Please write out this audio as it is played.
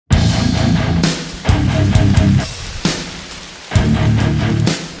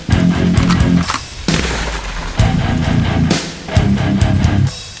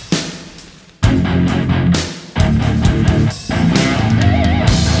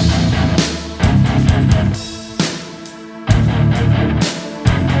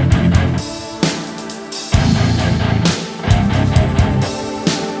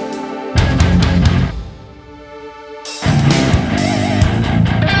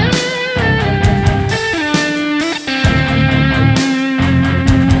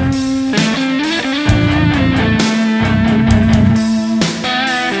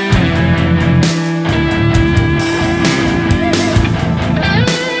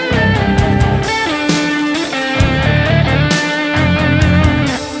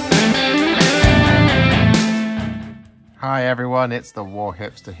everyone, it's the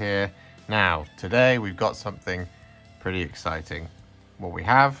Warhipster here. Now, today we've got something pretty exciting. What we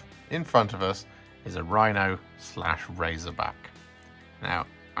have in front of us is a Rhino / Razorback. Now,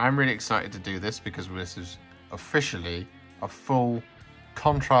 I'm really excited to do this because this is officially a full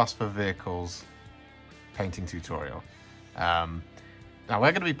contrast for vehicles painting tutorial. Now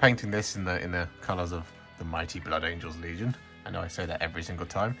we're going to be painting this in the colours of the mighty Blood Angels Legion. I know I say that every single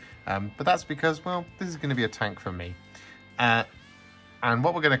time, but that's because, well, this is going to be a tank for me. And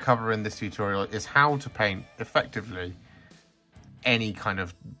what we're going to cover in this tutorial is how to paint effectively any kind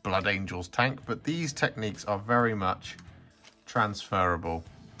of Blood Angels tank, but these techniques are very much transferable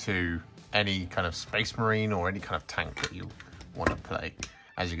to any kind of Space Marine or any kind of tank that you want to play.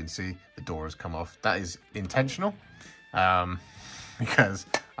 As you can see, the door has come off. That is intentional, because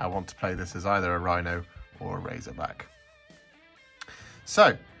I want to play this as either a Rhino or a Razorback.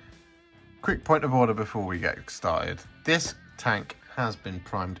 So, quick point of order before we get started. This tank has been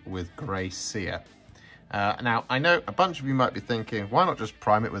primed with Grey Seer. Now, I know a bunch of you might be thinking, why not just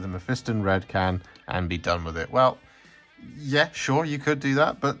prime it with a Mephiston Red can and be done with it? Well, yeah, sure, you could do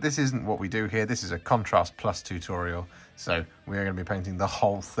that, but this isn't what we do here. This is a Contrast Plus tutorial, so we're going to be painting the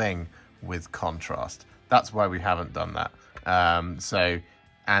whole thing with contrast. That's why we haven't done that.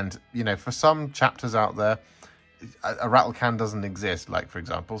 And, you know, for some chapters out there, a rattle can doesn't exist, like, for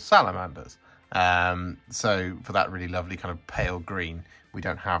example, salamanders. So for that really lovely kind of pale green, we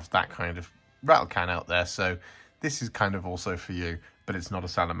don't have that kind of rattle can out there, so this is kind of also for you, but it's not a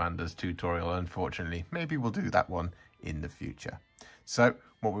salamanders tutorial, unfortunately. Maybe we'll do that one in the future. So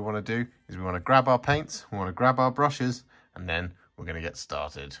what we want to do is we want to grab our paints, we want to grab our brushes, and then we're going to get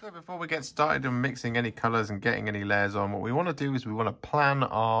started. So before we get started and mixing any colours and getting any layers on, what we want to do is we want to plan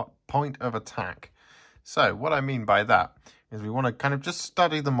our point of attack. So what I mean by that is we want to kind of just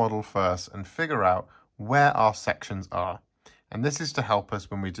study the model first and figure out where our sections are. And this is to help us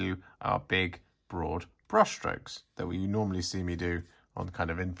when we do our big, broad brush strokes that you normally see me do on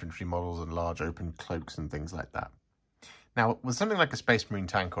kind of infantry models and large open cloaks and things like that. Now, with something like a Space Marine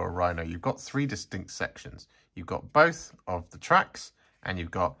tank or a Rhino, you've got three distinct sections. You've got both of the tracks and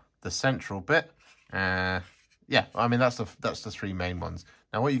you've got the central bit. Yeah, I mean, that's the three main ones.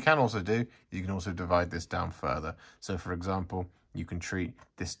 Now, what you can also do, you can also divide this down further. So, for example, you can treat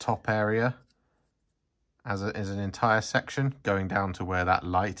this top area as an entire section, going down to where that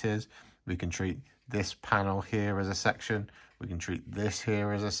light is. We can treat this panel here as a section. We can treat this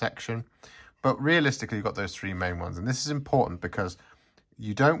here as a section. But realistically, you've got those three main ones. And this is important because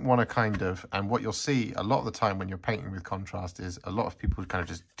you don't want to kind of, and what you'll see a lot of the time when you're painting with contrast is a lot of people kind of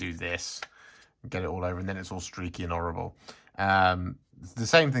just do this, get it all over, and then it's all streaky and horrible. The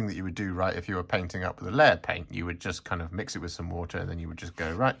same thing that you would do, right, if you were painting up with a layered paint. You would just kind of mix it with some water, and then you would just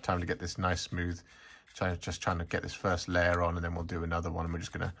go, right, time to get this nice smooth, just trying to get this first layer on, and then we'll do another one, and we're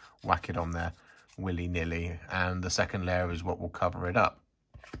just going to whack it on there willy-nilly, and the second layer is what will cover it up.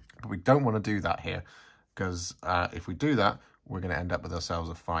 But we don't want to do that here, because if we do that, we're going to end up with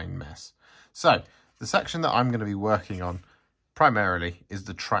ourselves a fine mess. So the section that I'm going to be working on primarily is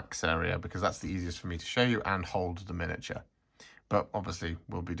the tracks area, because that's the easiest for me to show you and hold the miniature. But obviously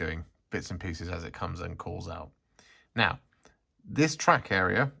we'll be doing bits and pieces as it comes and calls out. Now, this track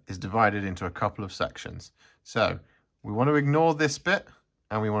area is divided into a couple of sections. So we want to ignore this bit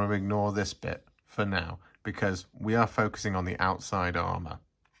and we want to ignore this bit for now, because we are focusing on the outside armor.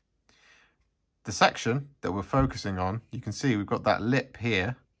 The section that we're focusing on, you can see we've got that lip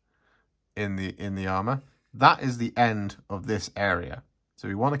here in the armor. That is the end of this area. So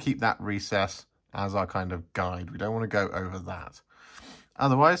we want to keep that recess as our kind of guide. We don't want to go over that.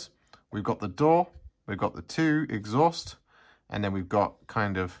 Otherwise, we've got the door, we've got the two exhaust, and then we've got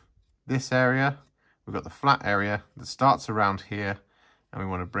kind of this area. We've got the flat area that starts around here, and we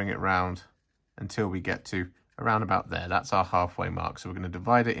want to bring it round until we get to around about there. That's our halfway mark. So we're going to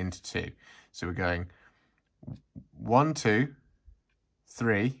divide it into two. So we're going 1, 2,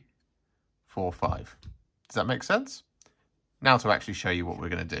 3, 4, 5. Does that make sense? Now to actually show you what we're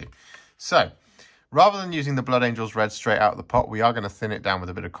going to do. So rather than using the Blood Angels Red straight out of the pot, we are going to thin it down with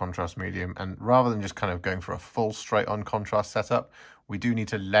a bit of contrast medium. And rather than just kind of going for a full straight on contrast setup, we do need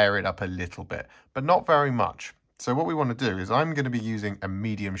to layer it up a little bit, but not very much. So what we want to do is I'm going to be using a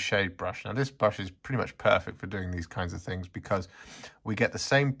medium shade brush. Now this brush is pretty much perfect for doing these kinds of things because we get the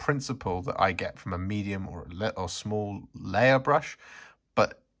same principle that I get from a medium or small layer brush,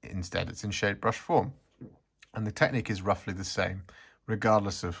 but instead it's in shade brush form. And the technique is roughly the same,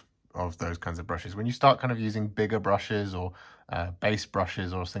 regardless of those kinds of brushes. When you start kind of using bigger brushes or base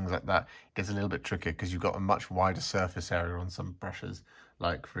brushes or things like that, it gets a little bit trickier because you've got a much wider surface area on some brushes.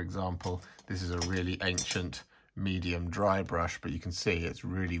 Like, for example, this is a really ancient medium dry brush, but you can see it's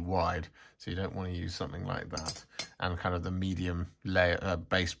really wide, so you don't want to use something like that. And kind of the medium layer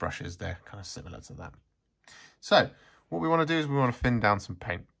base brushes, they're kind of similar to that. So what we want to do is we want to thin down some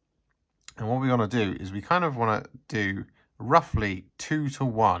paint. And what we want to do is we kind of want to do roughly 2 to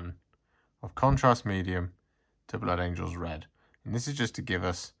 1 of contrast medium to Blood Angels Red. And this is just to give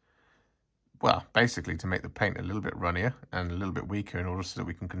us, well, basically to make the paint a little bit runnier and a little bit weaker in order so that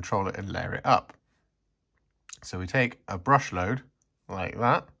we can control it and layer it up. So we take a brush load like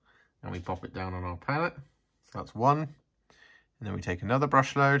that and we pop it down on our palette. So that's 1. And then we take another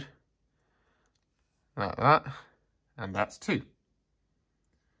brush load like that, and that's 2.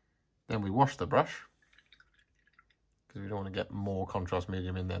 Then we wash the brush because we don't want to get more contrast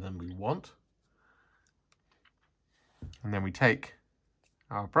medium in there than we want. And then we take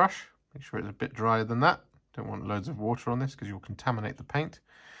our brush, make sure it's a bit drier than that. Don't want loads of water on this because you'll contaminate the paint.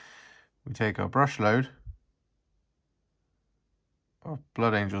 We take our brush load of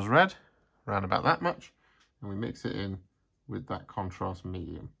Blood Angels Red, around about that much, and we mix it in with that contrast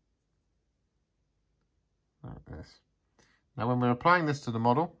medium. Like this. Now when we're applying this to the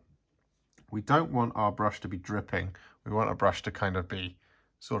model, we don't want our brush to be dripping. We want our brush to kind of be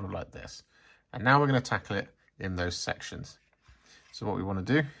sort of like this. And now we're going to tackle it in those sections. So what we want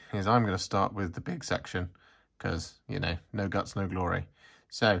to do is I'm going to start with the big section because, you know, no guts, no glory.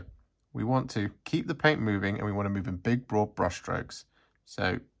 So we want to keep the paint moving and we want to move in big, broad brush strokes.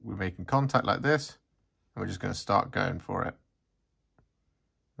 So we're making contact like this and we're just going to start going for it.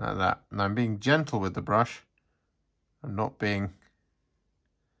 Like that. And I'm being gentle with the brush. I'm not being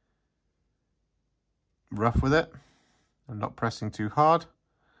rough with it. I'm not pressing too hard.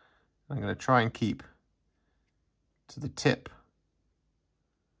 I'm going to try and keep to the tip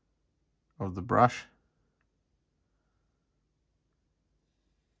of the brush.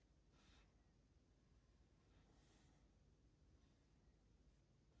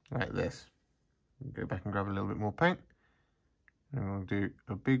 Like this. Go back and grab a little bit more paint. And we'll do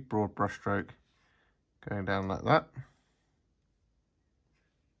a big broad brush stroke going down like that.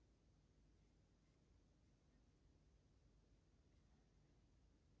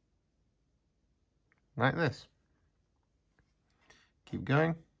 Like this. Keep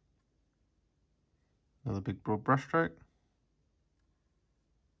going. Another big broad brush stroke.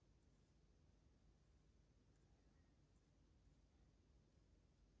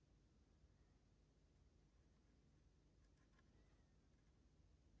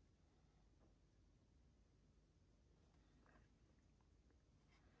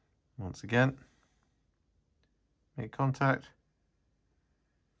 Once again, make contact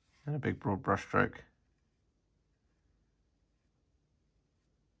and a big broad brush stroke.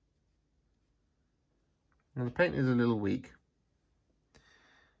 Now the paint is a little weak,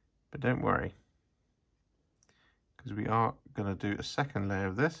 but don't worry, because we are going to do a second layer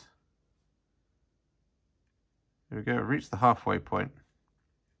of this. Here we go, reach the halfway point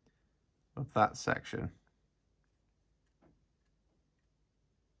of that section.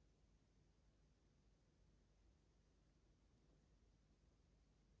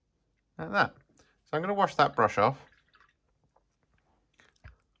 Like that. So I'm going to wash that brush off.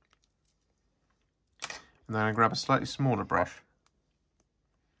 And then I grab a slightly smaller brush.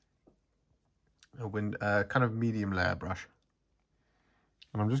 A kind of medium layer brush.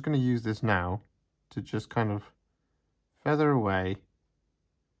 And I'm just going to use this now to just kind of feather away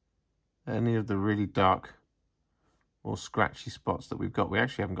any of the really dark or scratchy spots that we've got. We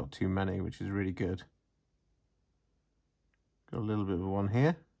actually haven't got too many, which is really good. Got a little bit of one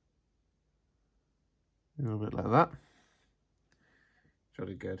here. A little bit like that.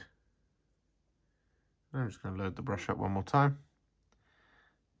 Jolly good. I'm just going to load the brush up one more time.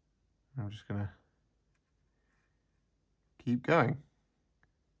 I'm just going to keep going.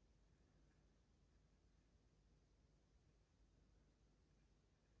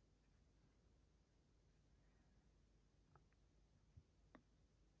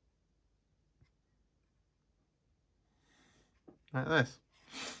 Like this.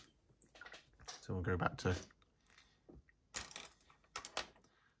 So we'll go back to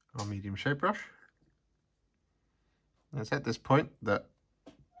our medium shape brush. And it's at this point that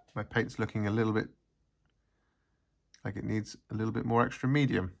my paint's looking a little bit like it needs a little bit more extra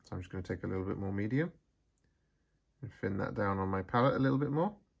medium. So I'm just going to take a little bit more medium and thin that down on my palette a little bit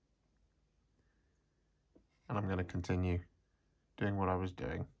more. And I'm going to continue doing what I was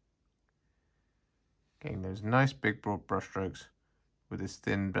doing. Getting those nice big broad brush strokes with this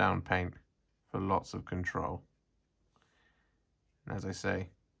thin brown paint for lots of control. And as I say,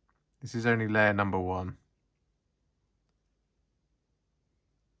 this is only layer number 1.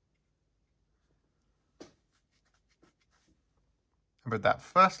 And with that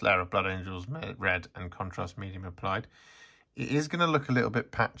first layer of Blood Angels Red and Contrast Medium applied, it is going to look a little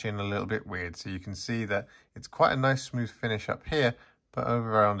bit patchy and a little bit weird. So you can see that it's quite a nice smooth finish up here, but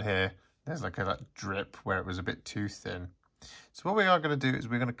over around here, there's like a drip where it was a bit too thin. So what we are going to do is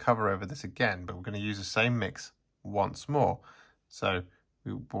we're going to cover over this again, but we're going to use the same mix once more. So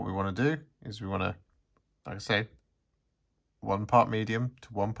what we want to do is we want to, like I say, 1 part medium to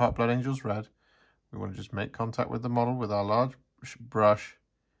 1 part Blood Angels Red. We want to just make contact with the model with our large brush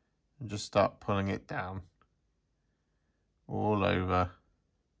and just start pulling it down all over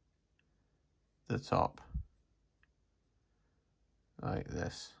the top like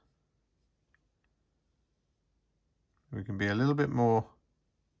this. We can be a little bit more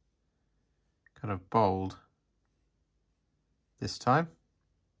kind of bold this time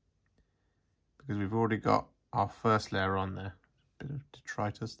because we've already got our first layer on there. A bit of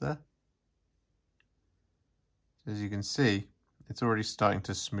detritus there. So as you can see, it's already starting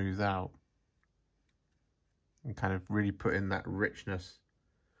to smooth out and kind of really put in that richness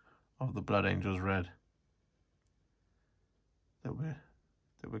of the Blood Angels Red that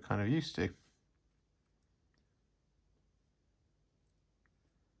we're kind of used to.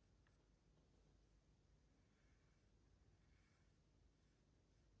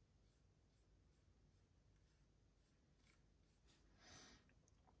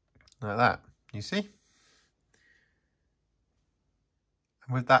 Like that, you see?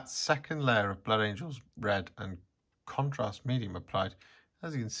 And with that second layer of Blood Angels Red and Contrast Medium applied,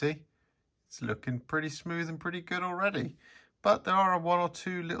 as you can see, it's looking pretty smooth and pretty good already. But there are 1 or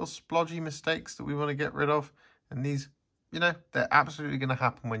 2 little splodgy mistakes that we want to get rid of. And these, you know, they're absolutely going to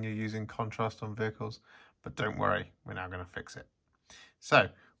happen when you're using contrast on vehicles. But don't worry, we're now going to fix it. So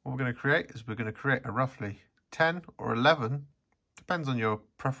what we're going to create is we're going to create a roughly 10 or 11, depends on your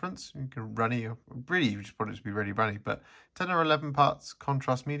preference. You can runny, or really you just want it to be really runny, but 10 or 11 parts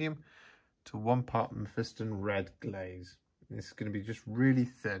contrast medium to 1 part Mephiston Red glaze. This is going to be just really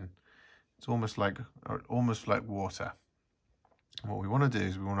thin. It's almost like water. And what we want to do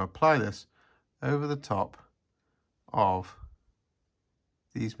is we want to apply this over the top of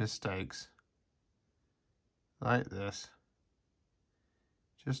these mistakes like this,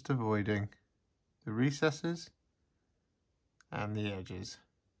 just avoiding the recesses and the edges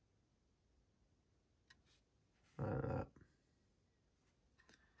like that.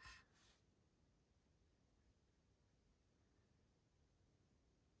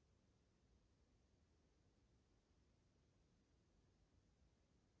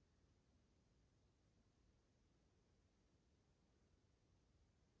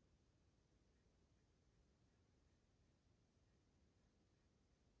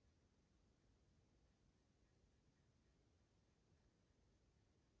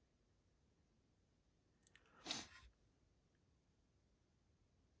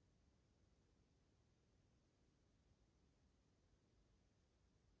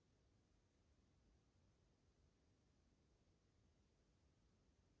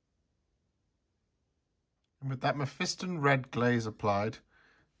 And with that Mephiston Red glaze applied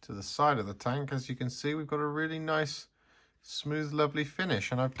to the side of the tank, as you can see, we've got a really nice, smooth, lovely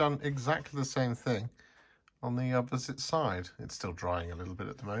finish. And I've done exactly the same thing on the opposite side. It's still drying a little bit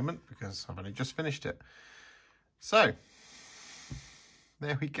at the moment because I've only just finished it. So,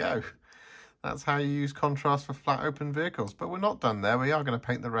 there we go. That's how you use contrast for flat open vehicles. But we're not done there. We are going to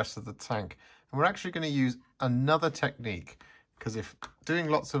paint the rest of the tank. And we're actually going to use another technique, because if doing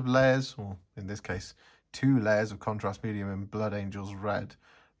lots of layers, or in this case, 2 layers of contrast medium and Blood Angels Red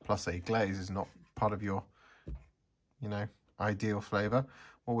plus a glaze is not part of your, you know, ideal flavour,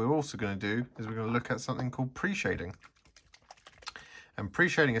 what we're also going to do is we're going to look at something called pre-shading. And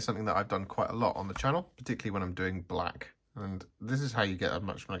pre-shading is something that I've done quite a lot on the channel, particularly when I'm doing black. And this is how you get a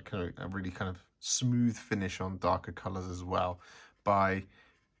much like a really kind of smooth finish on darker colours as well, by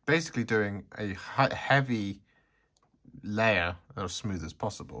basically doing a heavy layer, as smooth as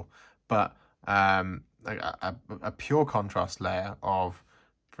possible, but a pure contrast layer of,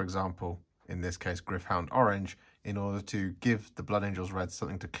 for example, in this case, Gryph Hound Orange, in order to give the Blood Angels Red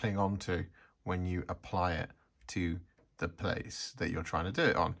something to cling on to when you apply it to the place that you're trying to do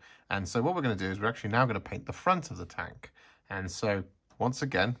it on. And so what we're going to do is we're actually now going to paint the front of the tank. And so once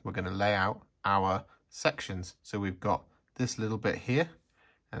again, we're going to lay out our sections. So we've got this little bit here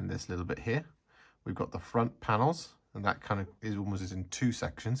and this little bit here. We've got the front panels, and that kind of is almost in 2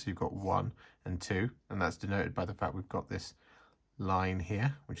 sections. So you've got 1 and 2, and that's denoted by the fact we've got this line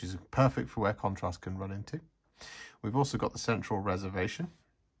here, which is perfect for where contrast can run into. We've also got the central reservation,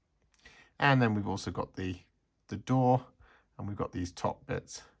 and then we've also got the door, and we've got these top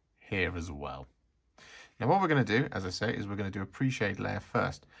bits here as well. Now what we're going to do, as I say, is we're going to do a pre-shade layer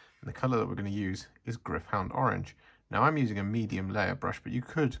first. And the colour that we're going to use is Gryph Hound Orange. Now I'm using a medium layer brush, but you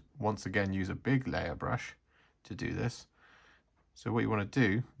could once again use a big layer brush to do this. So what you want to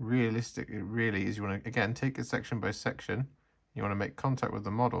do, realistically, really, is you want to, again, take it section by section. You want to make contact with the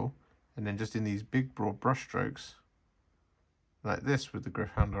model, and then just in these big broad brush strokes, like this with the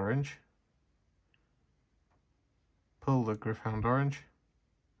Gryph Hound Orange, pull the Gryph Hound Orange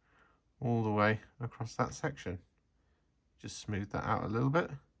all the way across that section. Just smooth that out a little bit,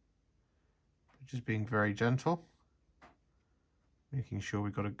 just being very gentle, making sure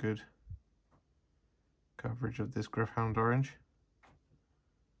we've got a good coverage of this Gryph Hound Orange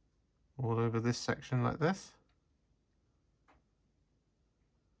all over this section like this.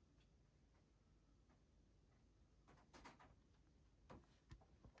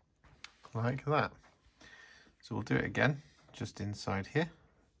 Like that. So we'll do it again, just inside here.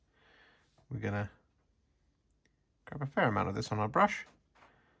 We're going to grab a fair amount of this on our brush,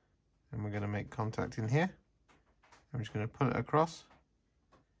 and we're going to make contact in here. I'm just going to pull it across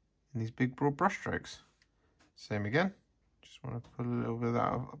in these big broad brush strokes. Same again. Just want to pull a little bit of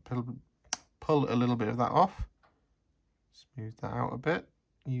that, pull a little bit of that off. Smooth that out a bit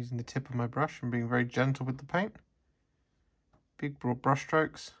using the tip of my brush and being very gentle with the paint. Big broad brush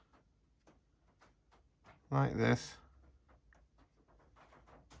strokes like this.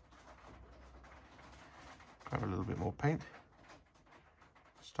 Grab a little bit more paint.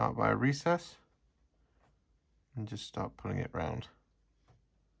 Start by a recess and just start pulling it round.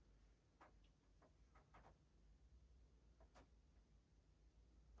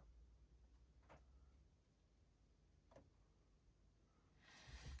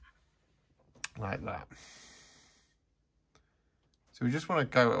 Like that. So we just want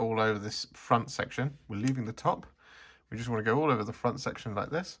to go all over this front section. We're leaving the top. We just want to go all over the front section like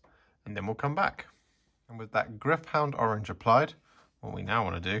this, and then we'll come back. And with that Gryph Hound Orange applied, what we now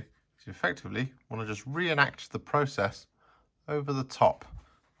want to do is effectively want to just reenact the process over the top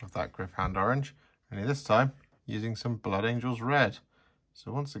of that Gryph Hound Orange, only this time using some Blood Angels Red.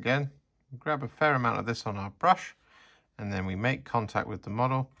 So once again, we grab a fair amount of this on our brush, and then we make contact with the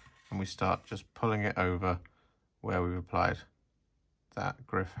model, and we start just pulling it over where we've applied that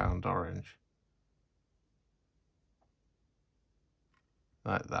Gryph Hound Orange.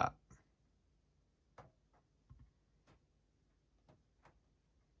 Like that.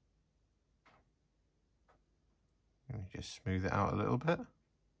 And just smooth it out a little bit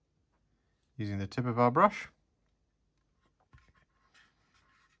using the tip of our brush.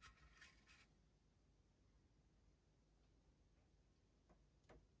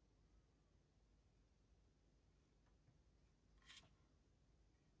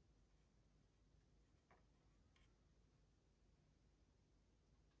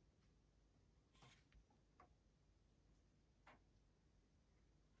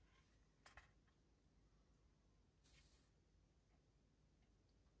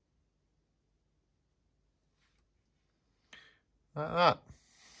 Like that.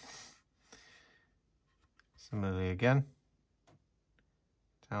 Similarly again,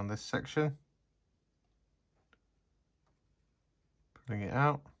 down this section, pulling it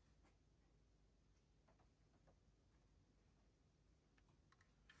out.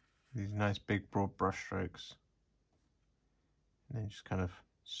 These nice big broad brush strokes. And then just kind of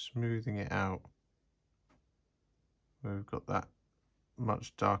smoothing it out where we've got that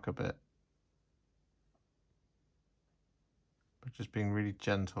much darker bit. But just being really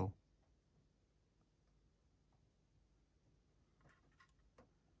gentle.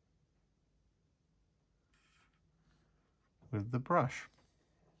 With the brush.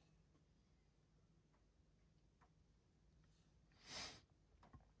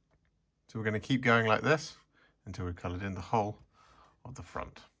 So we're going to keep going like this until we've coloured in the whole of the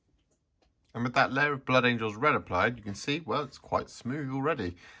front. And with that layer of Blood Angels Red applied, you can see, well, it's quite smooth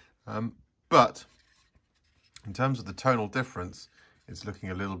already. But in terms of the tonal difference, it's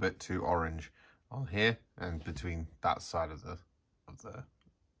looking a little bit too orange on here and between that side of the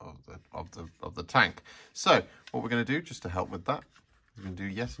tank. So what we're going to do, just to help with that, we're going to do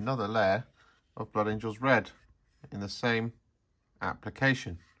yet another layer of Blood Angels Red in the same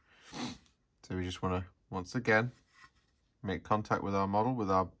application. So we just want to once again make contact with our model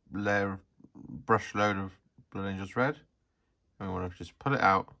with our layer of brush load of Blood Angels Red, and we want to just put it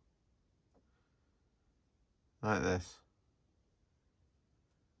out like this.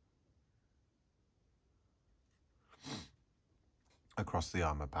 Across the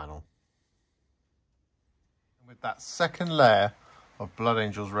armour panel. And with that second layer of Blood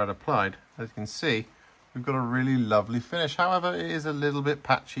Angels Red applied, as you can see, we've got a really lovely finish. However, it is a little bit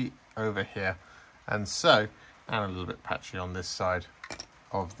patchy over here. And so, and a little bit patchy on this side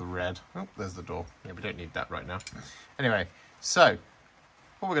of the red. Oh, there's the door. Yeah, we don't need that right now. Anyway, so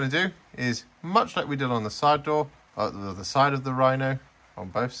what we're going to do is, much like we did on the side door, the side of the rhino on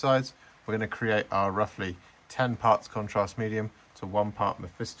both sides, we're going to create our roughly 10 parts contrast medium to 1 part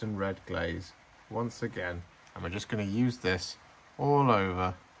Mephiston Red glaze once again. And we're just going to use this all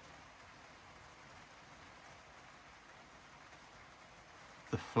over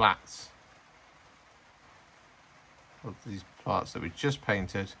the flats of these parts that we just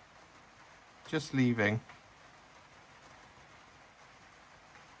painted, just leaving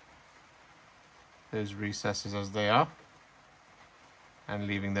those recesses as they are and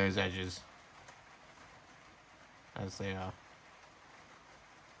leaving those edges as they are.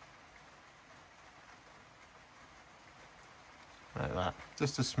 Like that,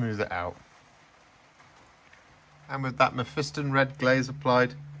 just to smooth it out. And with that Mephiston Red glaze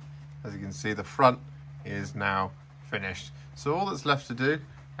applied, as you can see, the front is now finished. So all that's left to do,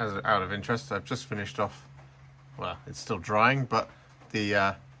 as out of interest, I've just finished off, well, it's still drying, but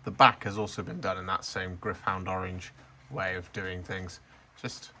the back has also been done in that same Gryph Hound orange way of doing things.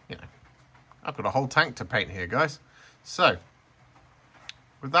 Just, you know, I've got a whole tank to paint here, guys. So,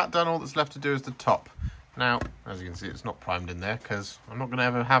 with that done, all that's left to do is the top. Now, as you can see, it's not primed in there because I'm not going to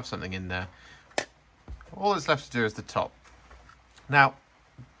ever have something in there. All that's left to do is the top. Now,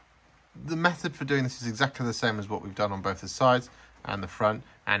 the method for doing this is exactly the same as what we've done on both the sides and the front,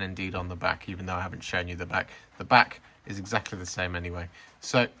 and indeed on the back, even though I haven't shown you the back. The back is exactly the same anyway.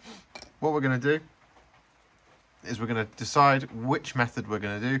 So, what we're going to do is we're going to decide which method we're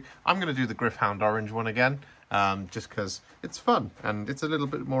going to do. I'm going to do the Gryph Hound orange one again, just because it's fun and it's a little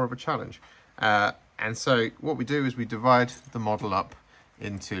bit more of a challenge. And so what we do is we divide the model up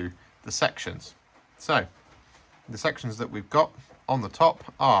into the sections. So the sections that we've got on the top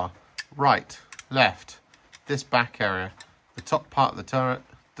are right, left, this back area, the top part of the turret,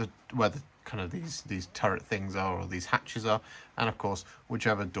 where the kind of these turret things are, or these hatches are, and of course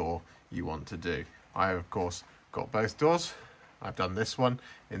whichever door you want to do. I have of course got both doors. I've done this one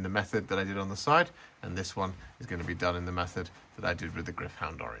in the method that I did on the side, and this one is going to be done in the method that I did with the Gryph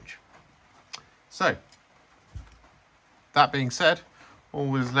Hound orange. So, that being said,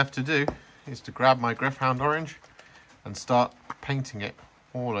 all there's left to do is to grab my Gryph Hound orange and start painting it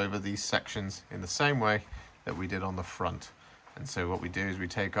all over these sections in the same way that we did on the front. And so what we do is we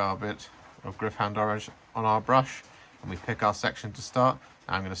take our bit of Gryph Hound orange on our brush and we pick our section to start.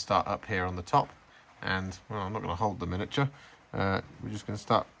 I'm going to start up here on the top, and well, I'm not going to hold the miniature. We're just going to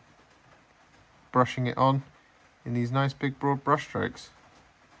start brushing it on in these nice big broad brush strokes.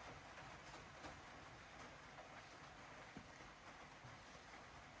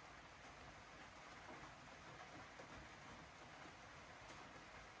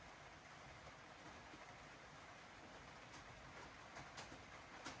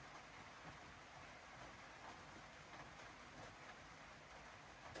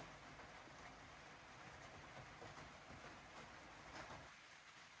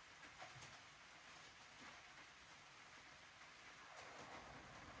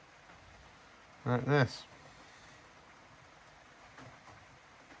 Like this.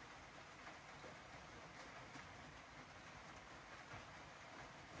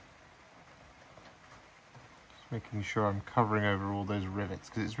 Just making sure I'm covering over all those rivets,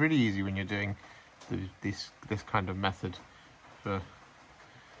 because it's really easy when you're doing this kind of method for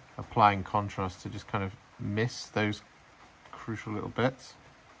applying contrast to just kind of miss those crucial little bits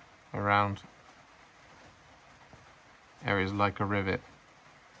around areas like a rivet.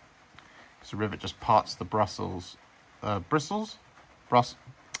 So rivet just parts the bristles of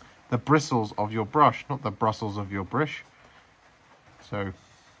your brush, not the bristles of your brush. So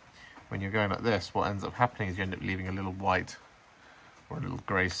when you're going like this, what ends up happening is you end up leaving a little white or a little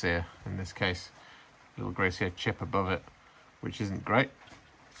grey sear, in this case, a little grey sear chip above it, which isn't great.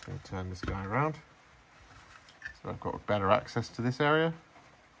 Just going to turn this guy around so I've got better access to this area.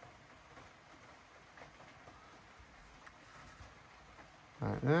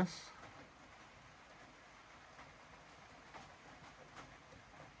 Like this.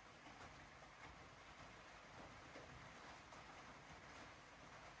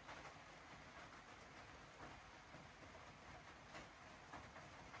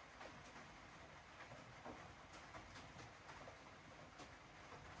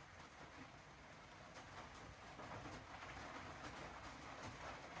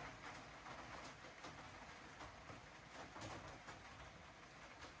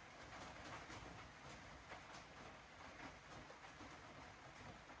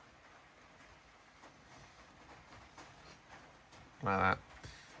 Like that.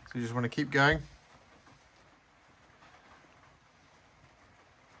 So you just want to keep going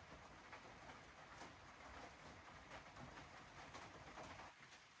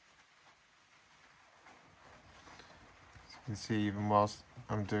can see even whilst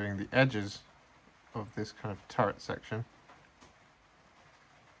I'm doing the edges of this kind of turret section,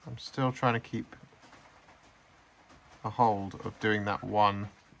 I'm still trying to keep a hold of doing that one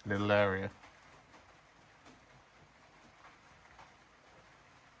little area.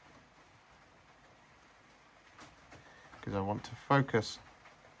 Because I want to focus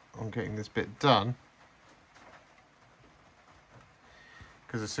on getting this bit done.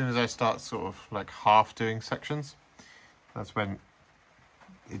 Because as soon as I start sort of like half doing sections, that's when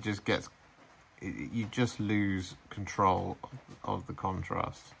it just gets, you just lose control of the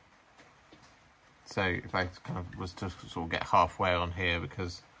contrast. So if I kind of was to sort of get halfway on here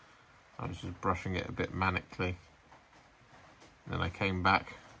because I was just brushing it a bit manically, and then I came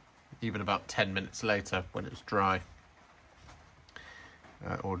back even about 10 minutes later when it was dry,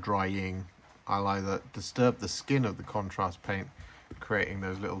 or drying, I'll either disturb the skin of the contrast paint, creating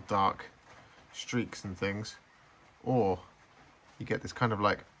those little dark streaks and things, or you get this kind of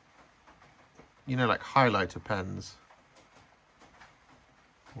like, you know, like highlighter pens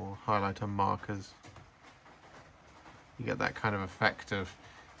or highlighter markers. You get that kind of effect of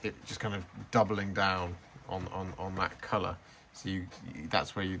it just kind of doubling down on that colour. So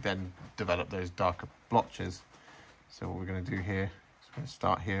that's where you then develop those darker blotches. So what we're going to do here is we're going to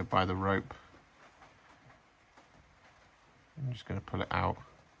start here by the rope. I'm just going to pull it out.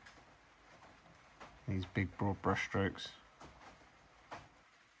 These big broad brush strokes.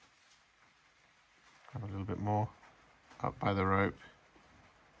 Grab a little bit more. Up by the rope.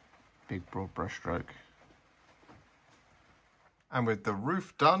 Big broad brush stroke. And with the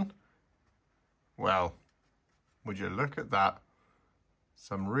roof done, well, would you look at that?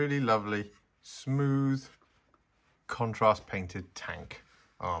 Some really lovely, smooth, contrast painted tank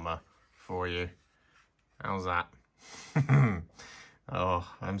armour for you. How's that? Oh,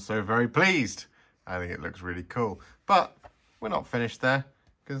 I'm so very pleased. I think it looks really cool. But we're not finished there,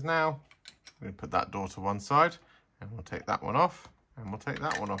 because now we're going to put that door to one side, and we'll take that one off, and we'll take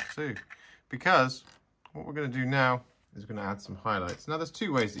that one off too. Because what we're going to do now is we're going to add some highlights. Now there's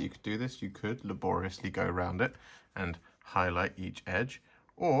two ways that you could do this. You could laboriously go around it and highlight each edge,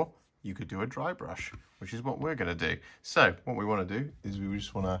 or you could do a dry brush, which is what we're going to do. So what we want to do is we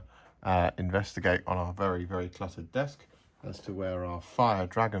just want to investigate on our very, very cluttered desk as to where our Fire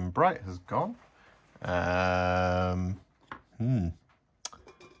Dragon Bright has gone.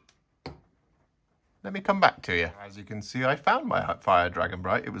 Let me come back to you. As you can see, I found my Fire Dragon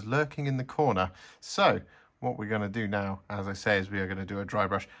Bright. It was lurking in the corner. So what we're going to do now, as I say, is we are going to do a dry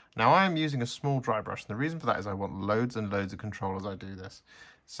brush. Now I am using a small dry brush, and the reason for that is I want loads and loads of control as I do this.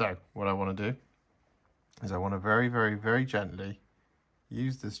 So what I want to do is I want to very, very, very gently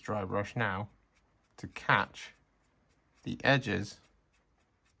use this dry brush now to catch the edges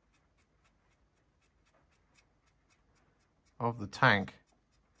of the tank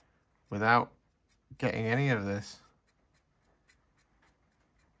without getting any of this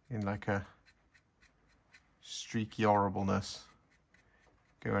in like a streaky horribleness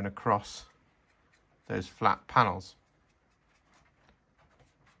going across those flat panels.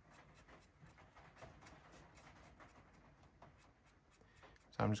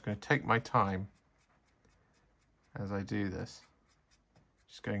 So I'm just going to take my time as I do this,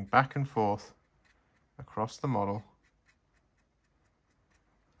 just going back and forth across the model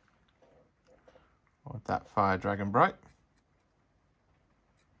with that Fire Dragon Bright.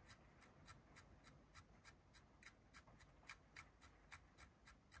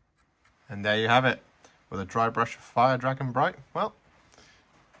 And there you have it, with a dry brush of Fire Dragon Bright. Well,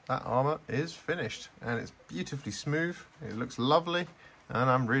 that armour is finished, and it's beautifully smooth. It looks lovely, and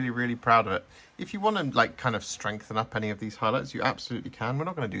I'm really, really proud of it. If you want to like kind of strengthen up any of these highlights, you absolutely can. We're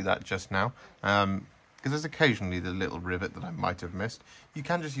not going to do that just now, because there's occasionally the little rivet that I might have missed. You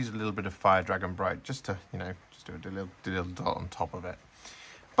can just use a little bit of Fire Dragon Bright just to, you know, just do a little dot on top of it.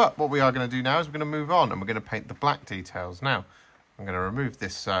 But what we are going to do now is we're going to move on, and we're going to paint the black details. Now, I'm going to remove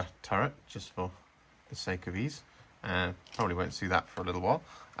this turret just for the sake of ease. Probably won't see that for a little while.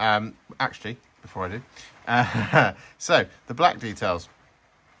 Actually, before I do. So, the black details.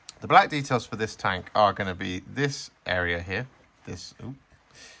 The black details for this tank are going to be this area here. This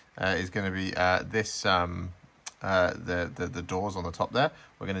is going to be the doors on the top there.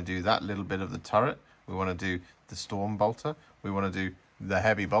 We're going to do that little bit of the turret. We want to do the storm bolter. We want to do the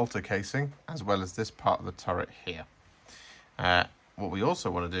heavy bolter casing, as well as this part of the turret here. What we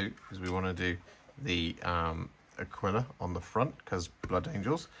also want to do is we want to do the Aquila on the front, because Blood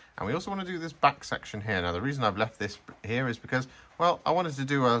Angels, and we also want to do this back section here. Now the reason I've left this here is because, well, I wanted to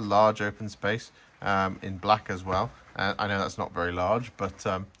do a large open space in black as well. I know that's not very large, but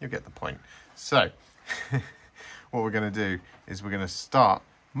you get the point. So what we're going to do is we're going to start,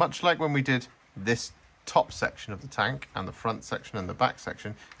 much like when we did this top section of the tank and the front section and the back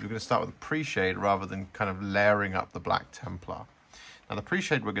section, we're going to start with a pre-shade rather than kind of layering up the Black Templar. Now the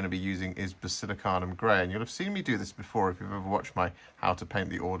pre-shade we're going to be using is Basilicanum Grey, and you'll have seen me do this before if you've ever watched my How to Paint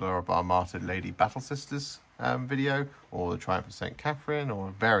the Order of Our Martyred Lady Battle Sisters video, or the Triumph of St. Catherine,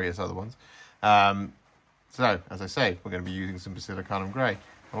 or various other ones. So, as I say, we're going to be using some Basilicanum Grey.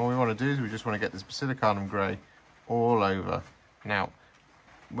 And what we want to do is we just want to get this Basilicanum Grey all over. Now,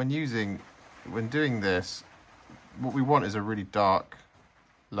 when doing this, what we want is a really dark,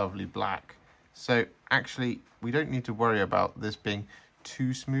 lovely black. So actually, we don't need to worry about this being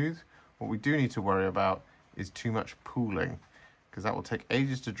too smooth. What we do need to worry about is too much pooling, because that will take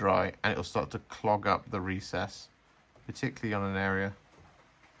ages to dry and it'll start to clog up the recess, particularly on an area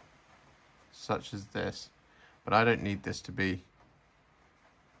such as this. But I don't need this to be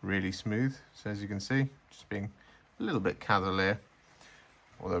really smooth. So as you can see, just being a little bit cavalier,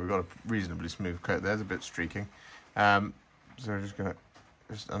 although we've got a reasonably smooth coat. There's a bit streaking. So we're just going to,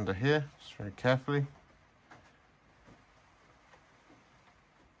 just under here, just very carefully.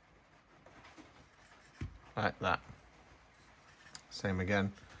 Like that. Same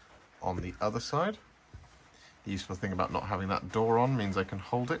again on the other side. The useful thing about not having that door on means I can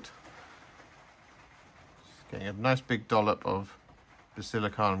hold it. Just getting a nice big dollop of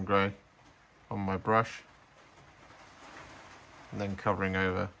Basilicanum Grey on my brush, and then covering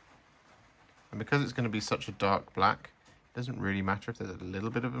over. And because it's going to be such a dark black, it doesn't really matter if there's a little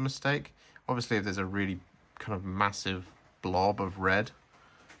bit of a mistake. Obviously, if there's a really kind of massive blob of red,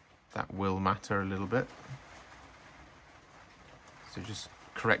 that will matter a little bit. So just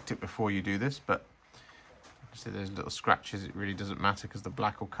correct it before you do this, but obviously there's little scratches, it really doesn't matter because the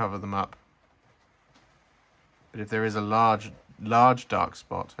black will cover them up. But if there is a large dark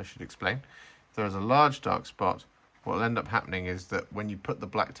spot, I should explain, if there is a large dark spot, what will end up happening is that when you put the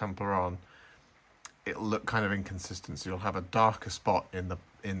Black Templar on, it'll look kind of inconsistent. So you'll have a darker spot in the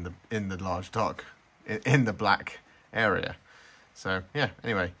black area. So yeah,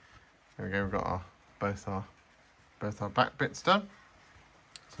 anyway, there we go. We've got both our back bits done.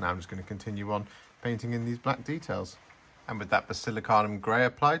 So now I'm just going to continue on painting in these black details. And with that Basilicanum Grey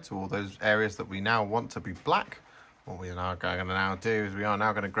applied to all those areas that we now want to be black, what we are now going to now do is we are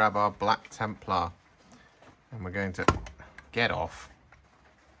now going to grab our Black Templar, and we're going to get off.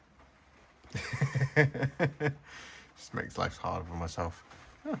 Just makes life harder for myself.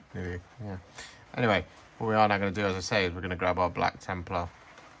 Oh, nearly, yeah. Anyway, what we are now going to do, as I say, is we're going to grab our Black Templar,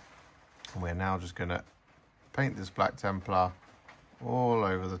 and we're now just going to paint this Black Templar all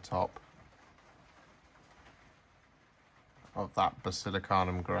over the top of that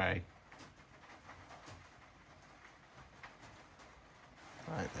Basilicanum Grey.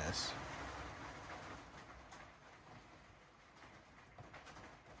 Like this.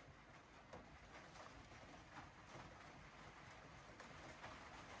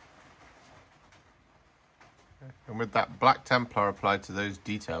 And with that Black Templar applied to those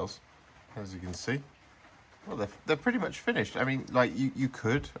details, as you can see, well, they're pretty much finished. I mean, like, you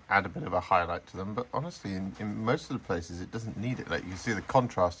could add a bit of a highlight to them, but honestly, in most of the places, it doesn't need it. Like, you can see the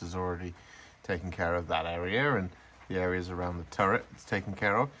contrast is already taken care of that area, and the areas around the turret it's taken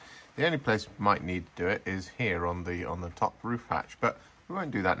care of. The only place we might need to do it is here on the top roof hatch, but we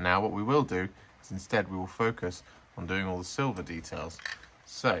won't do that now. What we will do is instead we will focus on doing all the silver details.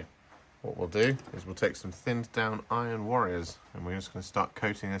 So what we'll do is we'll take some thinned down Iron Warriors, and we're just going to start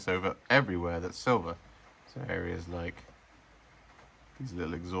coating this over everywhere that's silver. So areas like these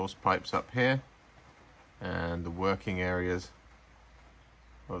little exhaust pipes up here, and the working areas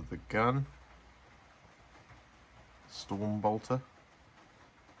of the gun, storm bolter,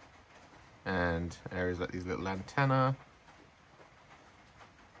 and areas like these little antennae,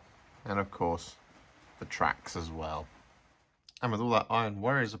 and of course the tracks as well. And with all that Iron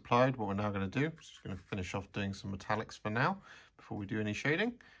Warriors applied, what we're now going to do is just going to finish off doing some metallics for now before we do any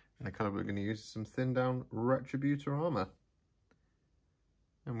shading. And the colour we're going to use is some thinned down Retributor Armour.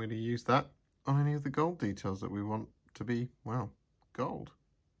 And we're going to use that on any of the gold details that we want to be, well, gold.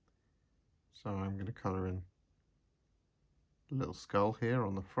 So I'm going to colour in a little skull here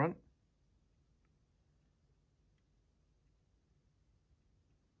on the front.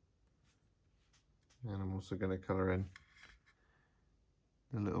 And I'm also going to colour in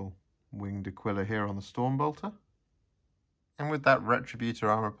the little winged Aquila here on the storm bolter. And with that Retributor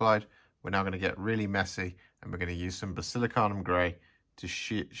Armour applied, we're now going to get really messy, and we're going to use some Basilicanum Grey to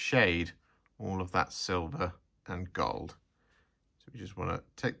shade all of that silver and gold. So we just want to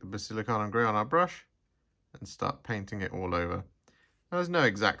take the Basilicanum Grey on our brush and start painting it all over. Now, there's no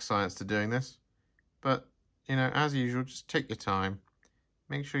exact science to doing this, but you know, as usual, just take your time.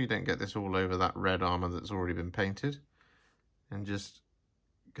 Make sure you don't get this all over that red armour that's already been painted. And just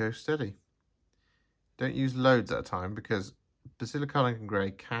go steady. Don't use loads at a time because Basilicanum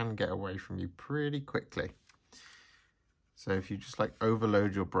Grey can get away from you pretty quickly. So if you just like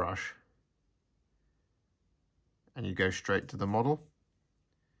overload your brush and you go straight to the model,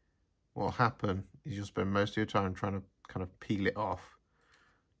 what'll happen is you'll spend most of your time trying to kind of peel it off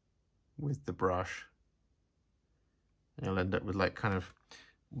with the brush. And you'll end up with like kind of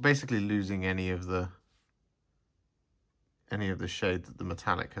basically losing any of the shade that the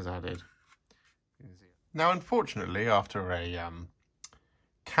metallic has added. Now, unfortunately, after a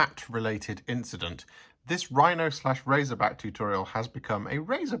cat-related incident, this Rhino/Razorback tutorial has become a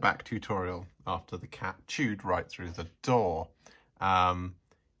Razorback tutorial after the cat chewed right through the door.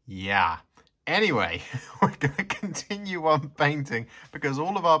 Yeah. Anyway, we're going to continue on painting because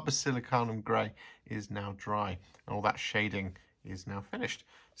all of our Basilicanum Grey is now dry and all that shading is now finished.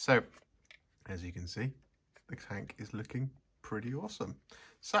 So, as you can see, the tank is looking pretty awesome.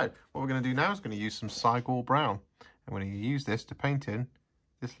 So, what we're going to do now is going to use some Cygor Brown. And we're going to use this to paint in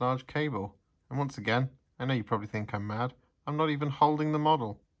this large cable. And once again, I know you probably think I'm mad. I'm not even holding the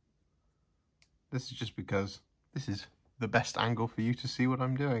model. This is just because this is the best angle for you to see what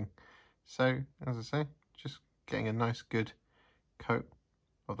I'm doing. So, as I say, just getting a nice good coat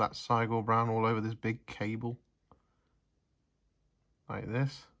of that Cygor Brown all over this big cable. Like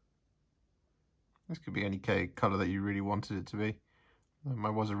this. This could be any colour that you really wanted it to be. I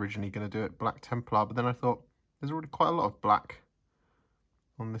was originally going to do it black Templar, but then I thought there's already quite a lot of black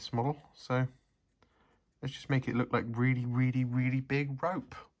on this model. So let's just make it look like really, really, really big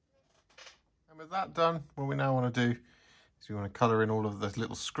rope. And with that done, what we now want to do is we want to colour in all of the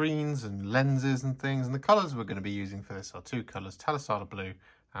little screens and lenses and things. And the colours we're going to be using for this are two colours, Talassar Blue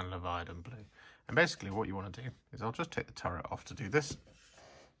and Leviadon Blue. And basically what you want to do is, I'll just take the turret off to do this,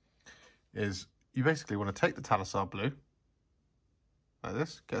 is you basically want to take the Talassar Blue, like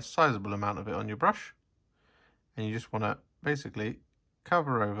this, get a sizable amount of it on your brush, and you just want to basically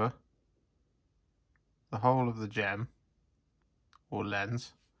cover over the whole of the gem or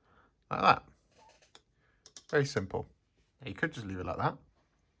lens, like that. Very simple. Now, you could just leave it like that,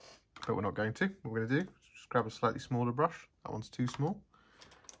 but we're not going to. What we're going to do is just grab a slightly smaller brush. That one's too small.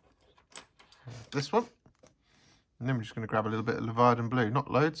 This one. And then we're just going to grab a little bit of Leviadon Blue, not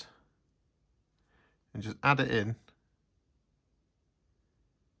loads, and just add it in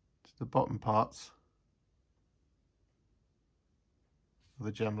to the bottom parts of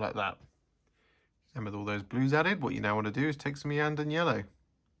the gem like that. And with all those blues added, what you now want to do is take some Iyanden Yellow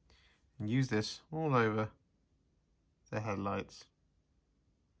and use this all over the headlights.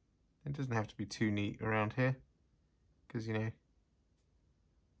 It doesn't have to be too neat around here because, you know,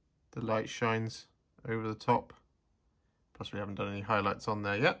 the light shines over the top. Plus we haven't done any highlights on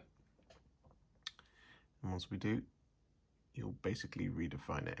there yet. And once we do, you'll basically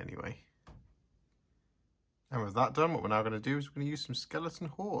redefine it anyway. And with that done, what we're now going to do is we're going to use some Skeleton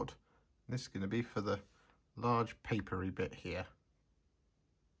Horde. And this is going to be for the large papery bit here.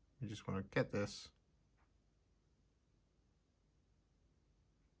 You just want to get this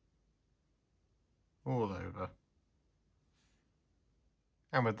all over.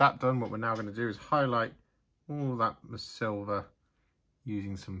 And with that done, what we're now going to do is highlight all that silver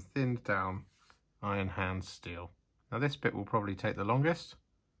using some thinned down iron hand steel. Now this bit will probably take the longest,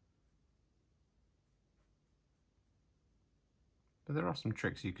 but there are some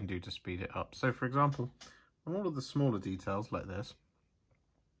tricks you can do to speed it up. So for example, on all of the smaller details like this,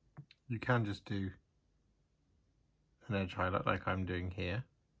 you can just do an edge highlight like I'm doing here.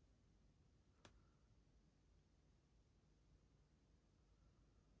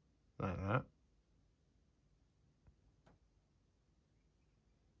 Like that.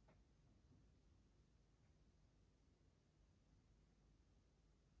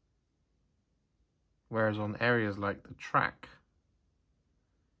 Whereas on areas like the track,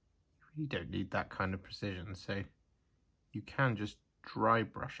 you really don't need that kind of precision, so you can just dry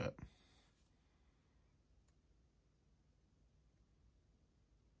brush it.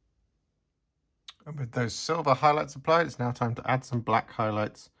 And with those silver highlights applied, it's now time to add some black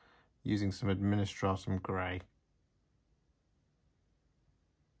highlights using some Administratum Grey.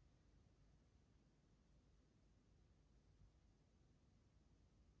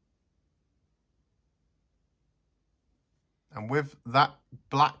 And with that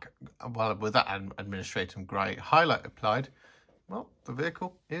with that Administratum Grey highlight applied, well, the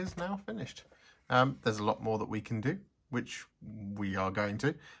vehicle is now finished. There's a lot more that we can do, which we are going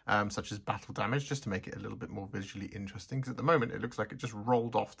to, such as battle damage, just to make it a little bit more visually interesting, because at the moment it looks like it just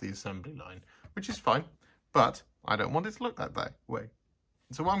rolled off the assembly line, which is fine. but I don't want it to look that way.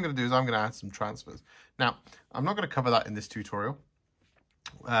 So what I'm going to do is I'm going to add some transfers. Now, I'm not going to cover that in this tutorial.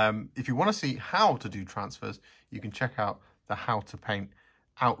 If you want to see how to do transfers, you can check out the How to Paint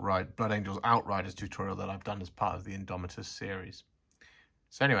Blood Angels Outriders tutorial that I've done as part of the Indomitus series.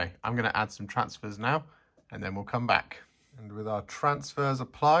 So anyway, I'm going to add some transfers now, and then we'll come back. And with our transfers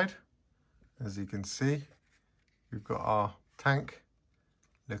applied, as you can see, we've got our tank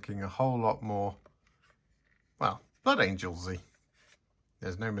looking a whole lot more, well, Blood Angels-y.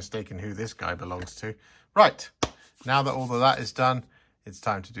 There's no mistaking who this guy belongs to. Right, now that all of that is done, it's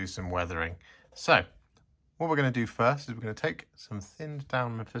time to do some weathering. So, what we're going to do first is we're going to take some thinned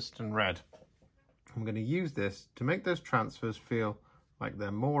down Mephiston Red. I'm going to use this to make those transfers feel like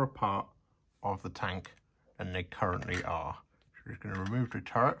they're more a part of the tank than they currently are. So we're just going to remove the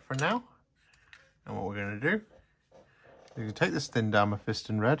turret for now. And what we're going to do is we're going to take this thinned down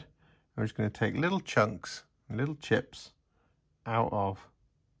Mephiston Red, and we're just going to take little chunks, little chips out of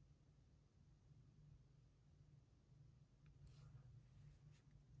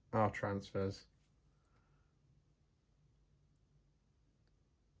our transfers.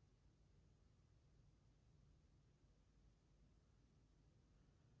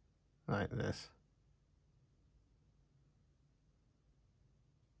 Like this.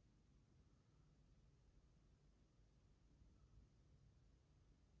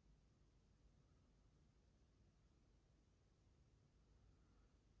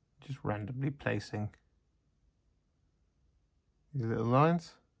 Just randomly placing these little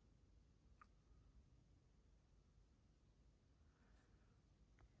lines.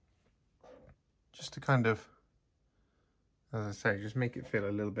 Just to kind of, as I say, just make it feel a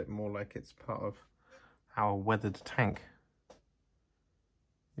little bit more like it's part of our weathered tank.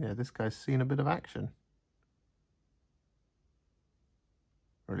 Yeah, this guy's seen a bit of action.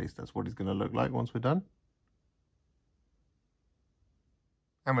 Or at least that's what he's going to look like once we're done.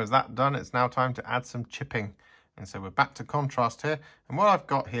 And with that done, it's now time to add some chipping. And so we're back to contrast here. And what I've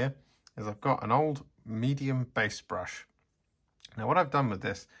got here is I've got an old medium base brush. Now what I've done with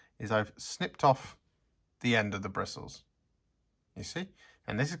this is I've snipped off the end of the bristles. You see?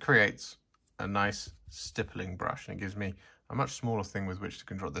 And this creates a nice stippling brush. And it gives me a much smaller thing with which to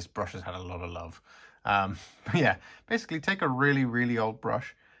control. This brush has had a lot of love. But yeah, basically take a really, really old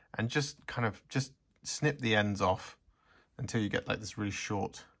brush and just snip the ends off until you get like this really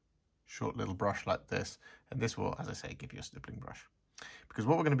short little brush like this. And this will, as I say, give you a stippling brush. Because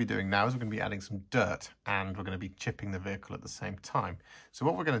what we're going to be doing now is we're going to be adding some dirt and we're going to be chipping the vehicle at the same time. So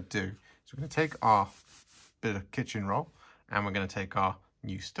what we're going to do is we're going to take our bit of kitchen roll and we're going to take our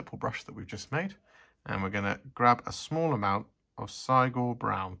new stipple brush that we've just made and we're going to grab a small amount of Cygor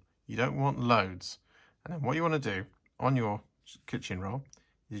Brown. You don't want loads. And then what you want to do on your kitchen roll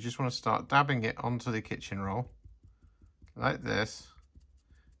is you just want to start dabbing it onto the kitchen roll like this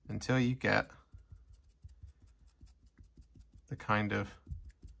until you get the kind of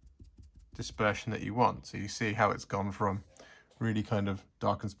dispersion that you want. So you see how it's gone from really kind of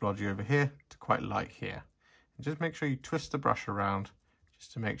dark and splodgy over here to quite light here. And just make sure you twist the brush around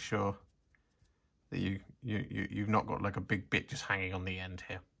just to make sure that you've not got like a big bit just hanging on the end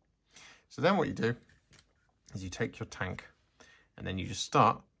here. So then what you do is you take your tank and then you just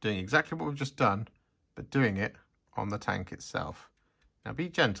start doing exactly what we've just done, but doing it on the tank itself. Now be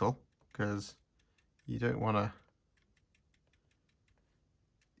gentle because you don't want to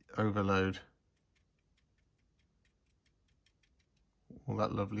overload all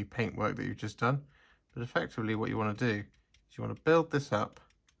that lovely paintwork that you've just done. But effectively what you want to do is you want to build this up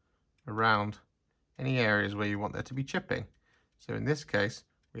around any areas where you want there to be chipping. So in this case,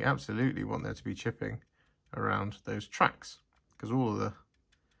 we absolutely want there to be chipping around those tracks because all of the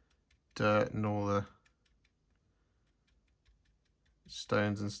dirt and all the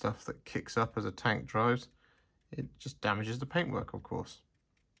stones and stuff that kicks up as a tank drives, it just damages the paintwork, of course.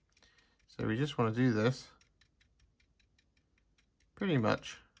 So we just want to do this pretty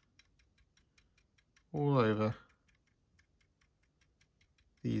much all over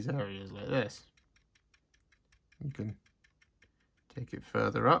these areas like this. You can take it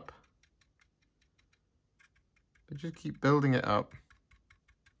further up, but just keep building it up.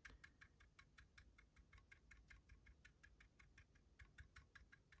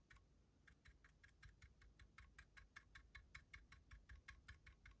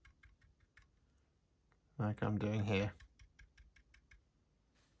 Like I'm doing here.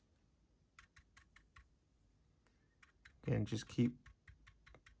 Again, just keep,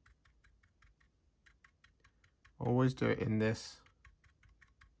 always do it in this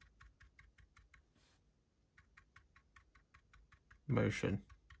motion.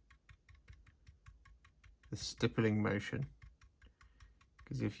 the stippling motion.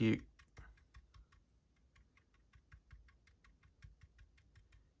 Because if you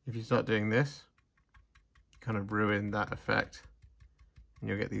start doing this, you kind of ruin that effect, and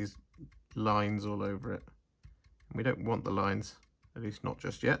you'll get these lines all over it. And we don't want the lines, at least not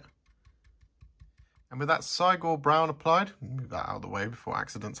just yet. And with that Cygor Brown applied, move that out of the way before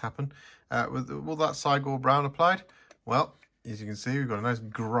accidents happen. With all that Cygor Brown applied, well, as you can see, we've got a nice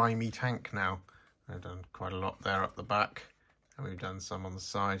grimy tank now. I've done quite a lot there up the back, and we've done some on the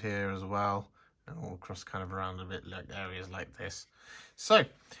side here as well, and all across kind of around a bit like areas like this. So,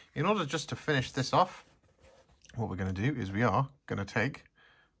 in order just to finish this off, what we're going to do is we are going to take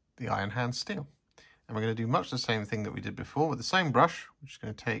the Iron Hand Steel. And we're going to do much the same thing that we did before with the same brush. We're just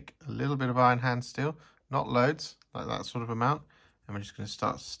going to take a little bit of Iron Hand Steel, not loads, like that sort of amount. And we're just going to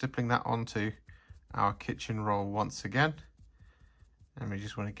start stippling that onto our kitchen roll once again. And we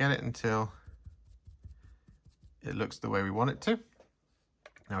just want to get it until it looks the way we want it to.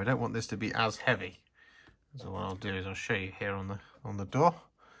 Now we don't want this to be as heavy. So what I'll do is I'll show you here on the door,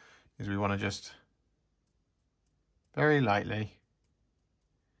 is we want to just very lightly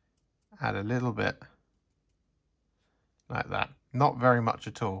add a little bit like that. Not very much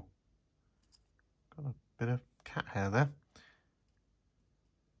at all. Got a bit of cat hair there.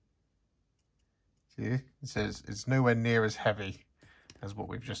 See, it says it's nowhere near as heavy as what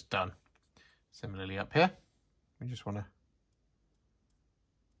we've just done. Similarly up here, we just want to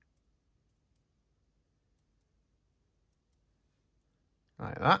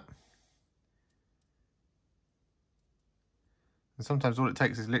like that. And sometimes all it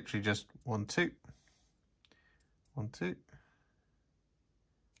takes is literally just 1, 2, 1, 2,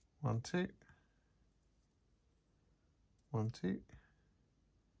 1, 2, 1, 2,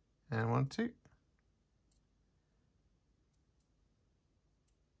 and 1, 2.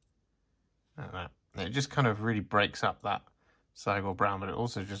 Like that. And it just kind of really breaks up that Cygor Brown, but it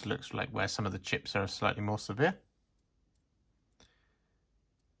also just looks like where some of the chips are slightly more severe.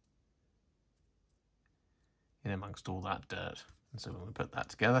 In amongst all that dirt. And so when we put that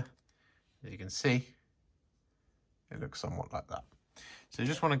together, as you can see, it looks somewhat like that. So you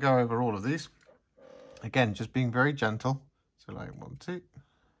just want to go over all of these. Again, just being very gentle. So like 1, 2,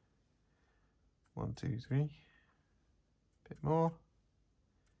 1, 2, 3, bit more,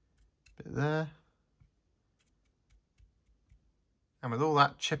 bit there. And with all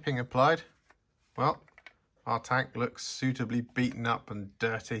that chipping applied, well, our tank looks suitably beaten up and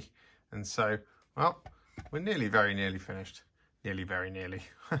dirty. And so, well, we're nearly, very nearly finished. Nearly, very nearly.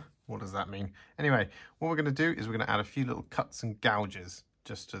 What does that mean? Anyway, what we're going to do is we're going to add a few little cuts and gouges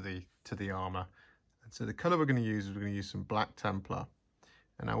just to the armour. And so the colour we're going to use is we're going to use some black Templar.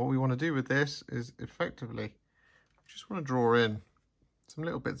 And now what we want to do with this is effectively just want to draw in some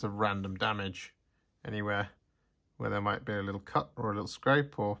little bits of random damage anywhere where there might be a little cut or a little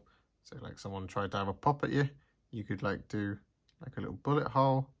scrape, or say like someone tried to have a pop at you, you could like do like a little bullet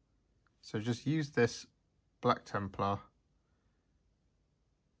hole. So just use this black Templar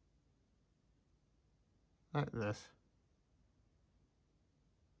like this.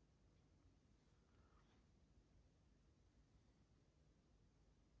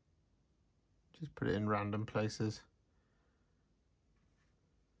 Just put it in random places.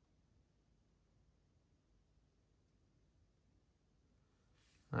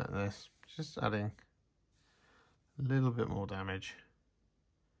 Like this. Just adding a little bit more damage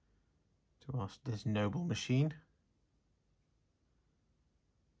to this noble machine.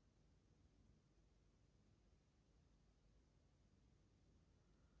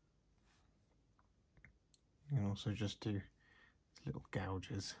 You can also just do little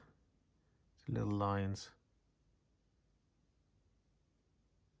gouges, little lines.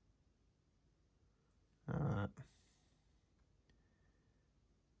 That.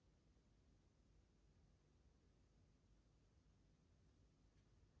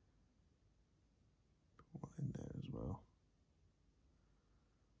 Put one in there as well.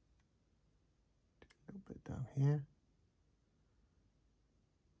 Do a little bit down here.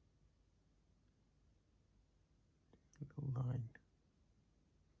 Little line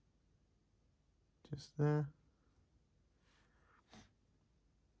just there.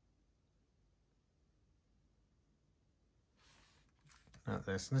 Like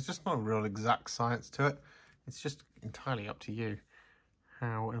this. And there's just not a real exact science to it. It's just entirely up to you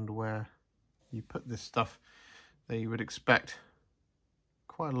how and where you put this stuff. That you would expect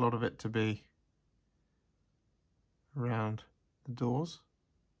quite a lot of it to be around the doors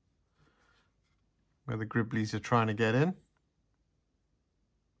where the Griblies are trying to get in.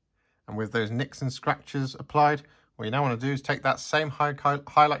 And with those nicks and scratches applied, what you now want to do is take that same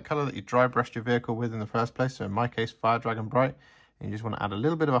highlight colour that you dry brushed your vehicle with in the first place, so in my case Fire Dragon Bright, and you just want to add a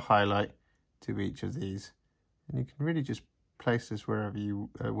little bit of a highlight to each of these, and you can really just place this wherever you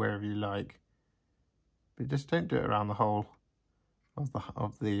like, but just don't do it around the whole of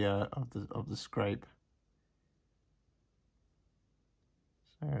the scrape.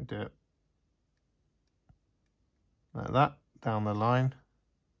 So I'm going to do it like that down the line,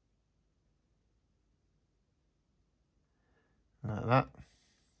 like that.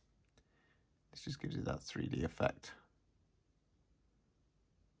 This just gives you that 3D effect.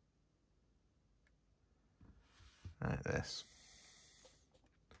 Like this.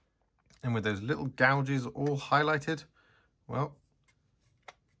 And with those little gouges all highlighted, well,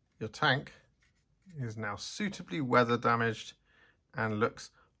 your tank is now suitably weather damaged and looks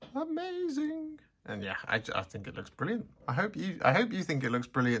amazing. And yeah, I think it looks brilliant. I hope you think it looks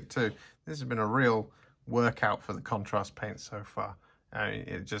brilliant too. This has been a real workout for the contrast paint so far.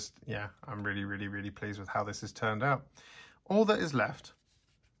 It just, yeah, I'm really pleased with how this has turned out. All that is left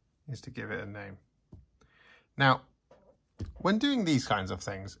is to give it a name. Now, when doing these kinds of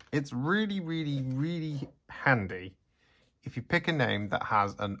things, it's really handy if you pick a name that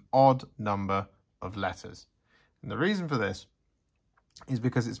has an odd number of letters. And the reason for this is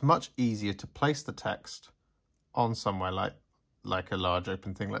because it's much easier to place the text on somewhere like a large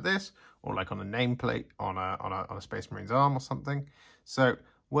open thing like this, or like on a nameplate on a Space Marine's arm or something. So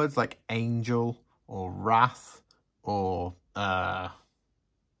words like angel or wrath or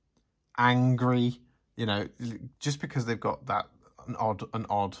angry, you know, just because they've got that an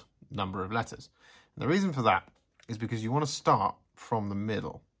odd number of letters. And the reason for that is because you want to start from the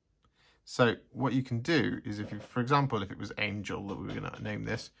middle. So what you can do is, if you, for example, if it was angel that we were going to name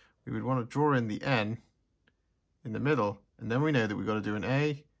this, we would want to draw in the N in the middle, and then we know that we've got to do an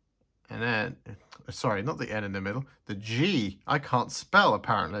A, an N, sorry, not the N in the middle, the G, I can't spell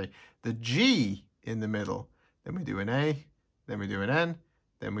apparently, the G in the middle, then we do an A, then we do an N,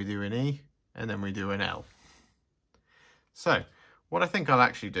 then we do an E, and then we do an L. So what I think I'll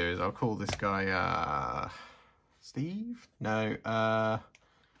actually do is I'll call this guy Steve? No,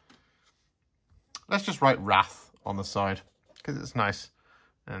 let's just write Wrath on the side because it's nice,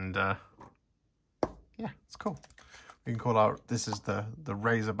 and yeah, it's cool. We can call this is the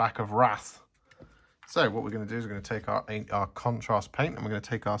Razorback of Wrath. So what we're going to do is we're going to take our contrast paint, and we're going to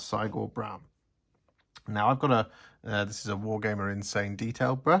take our Cygor Brown. Now I've got this is a Wargamer Insane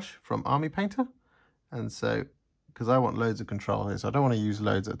Detail brush from Army Painter, and so because I want loads of control here, so I don't want to use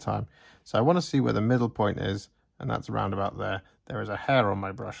loads at a time. So I want to see where the middle point is, and that's around about there. There is a hair on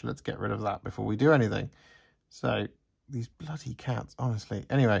my brush. Let's get rid of that before we do anything. So these bloody cats, honestly.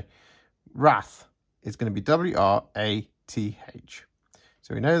 Anyway, Wrath is going to be W-R-A-T-H.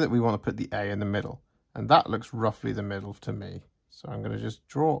 So we know that we want to put the A in the middle, and that looks roughly the middle to me. So I'm going to just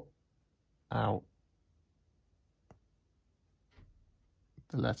draw out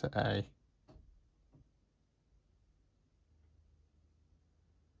the letter A.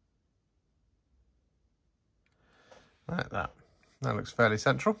 Like that. That looks fairly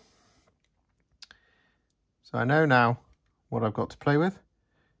central. So I know now what I've got to play with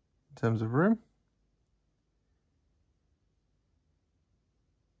in terms of room.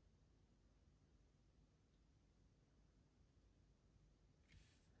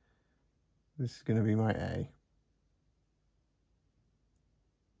 This is going to be my A.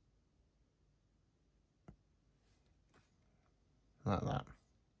 Like that.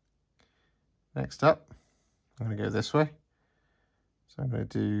 Next up, I'm going to go this way. So I'm going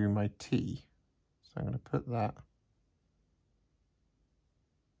to do my T. So I'm going to put that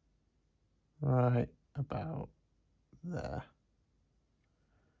right about there.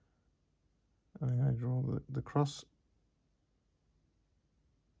 And I'm going to draw the cross.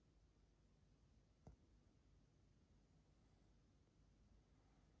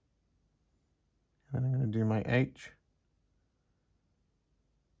 And I'm going to do my H.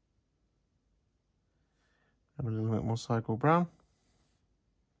 Have a little bit more Cygor Brown.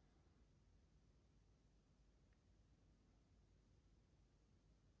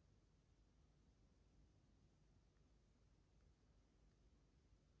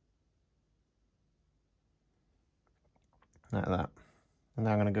 Like that. And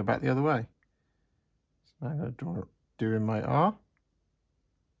now I'm going to go back the other way. So now I'm going to do in my R.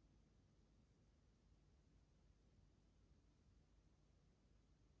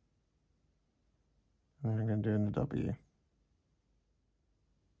 And then I'm going to do in the W.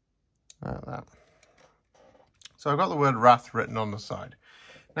 Like that. So I've got the word Wrath written on the side.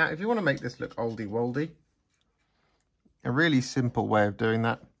 Now, if you want to make this look oldie-woldy, a really simple way of doing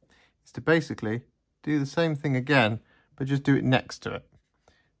that is to basically do the same thing again, but just do it next to it.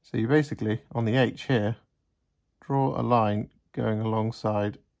 So you basically, on the H here, draw a line going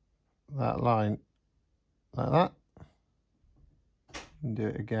alongside that line like that. And do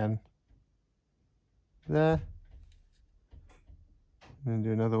it again there. And then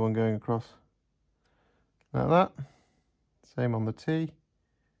do another one going across like that. Same on the T.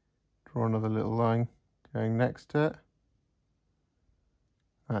 Draw another little line going next to it.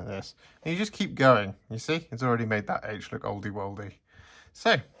 Like this. And you just keep going. You see? It's already made that H look oldie-woldy.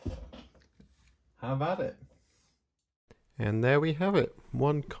 So, have at it. And there we have it.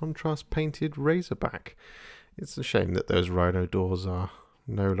 One contrast painted Razorback. It's a shame that those rhino doors are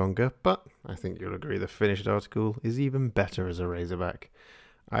no longer, but I think you'll agree the finished article is even better as a Razorback.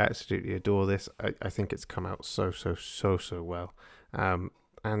 I absolutely adore this. I think it's come out so well.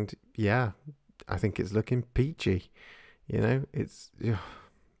 And yeah, I think it's looking peachy. You know, it's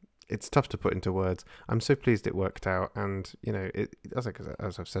tough to put into words. I'm so pleased it worked out, and you know, as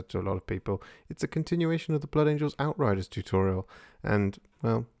I've said to a lot of people, it's a continuation of the Blood Angels Outriders tutorial, and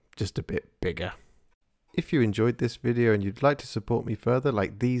well, just a bit bigger. If you enjoyed this video and you'd like to support me further,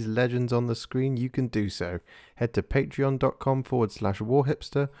 like these legends on the screen, you can do so. Head to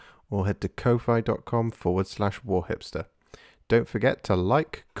patreon.com/warhipster or head to ko-fi.com/warhipster. Don't forget to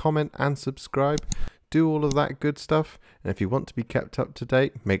like, comment and subscribe. Do all of that good stuff. And if you want to be kept up to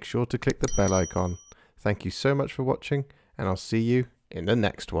date, make sure to click the bell icon. Thank you so much for watching, and I'll see you in the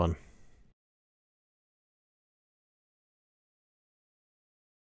next one.